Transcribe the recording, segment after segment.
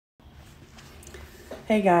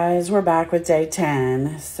Hey guys, we're back with day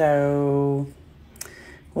 10. So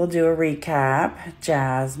we'll do a recap.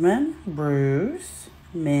 Jasmine, Bruce,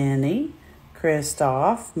 Minnie,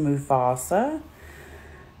 Kristoff, Mufasa,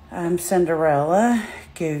 Cinderella,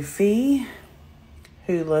 Goofy,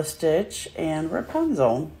 Hula Stitch, and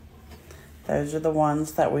Rapunzel. Those are the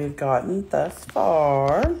ones that we've gotten thus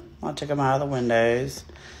far. I took them out of the windows.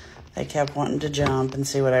 They kept wanting to jump and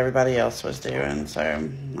see what everybody else was doing, so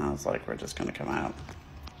I was like, we're just going to come out.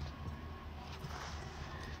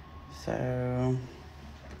 So,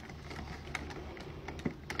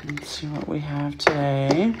 let's see what we have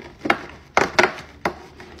today.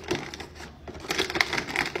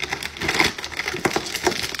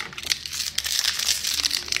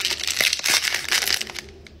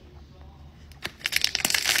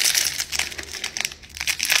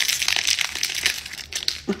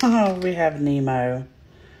 Oh, we have Nemo.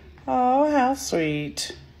 Oh, how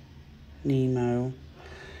sweet. Nemo.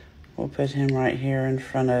 We'll put him right here in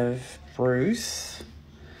front of Bruce.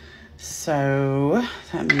 So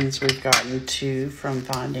that means we've gotten 2 from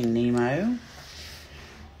Finding Nemo.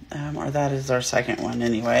 Or that is our second one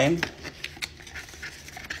anyway.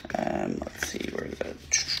 Let's see, where is it?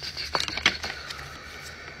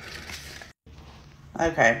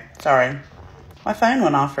 Okay, sorry. My phone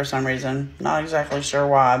went off for some reason. Not exactly sure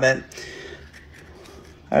why, but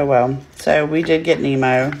oh well. So we did get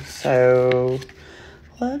Nemo. So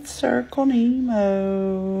let's circle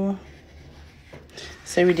Nemo.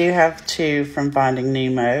 So we do have 2 from Finding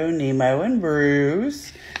Nemo. Nemo and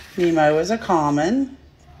Bruce. Nemo is a common.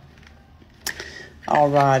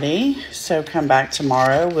 Alrighty. So come back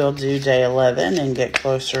tomorrow. We'll do day 11 and get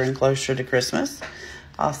closer and closer to Christmas.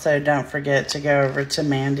 Also, don't forget to go over to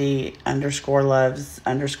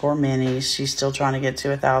Mandy_loves_Minnie. She's still trying to get to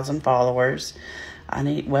 1,000 followers. I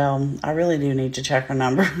really do need to check her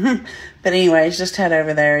number. But anyways, just head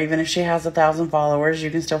over there. Even if she has 1,000 followers,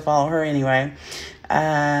 you can still follow her anyway.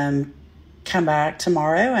 Come back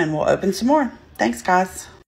tomorrow and we'll open some more. Thanks, guys.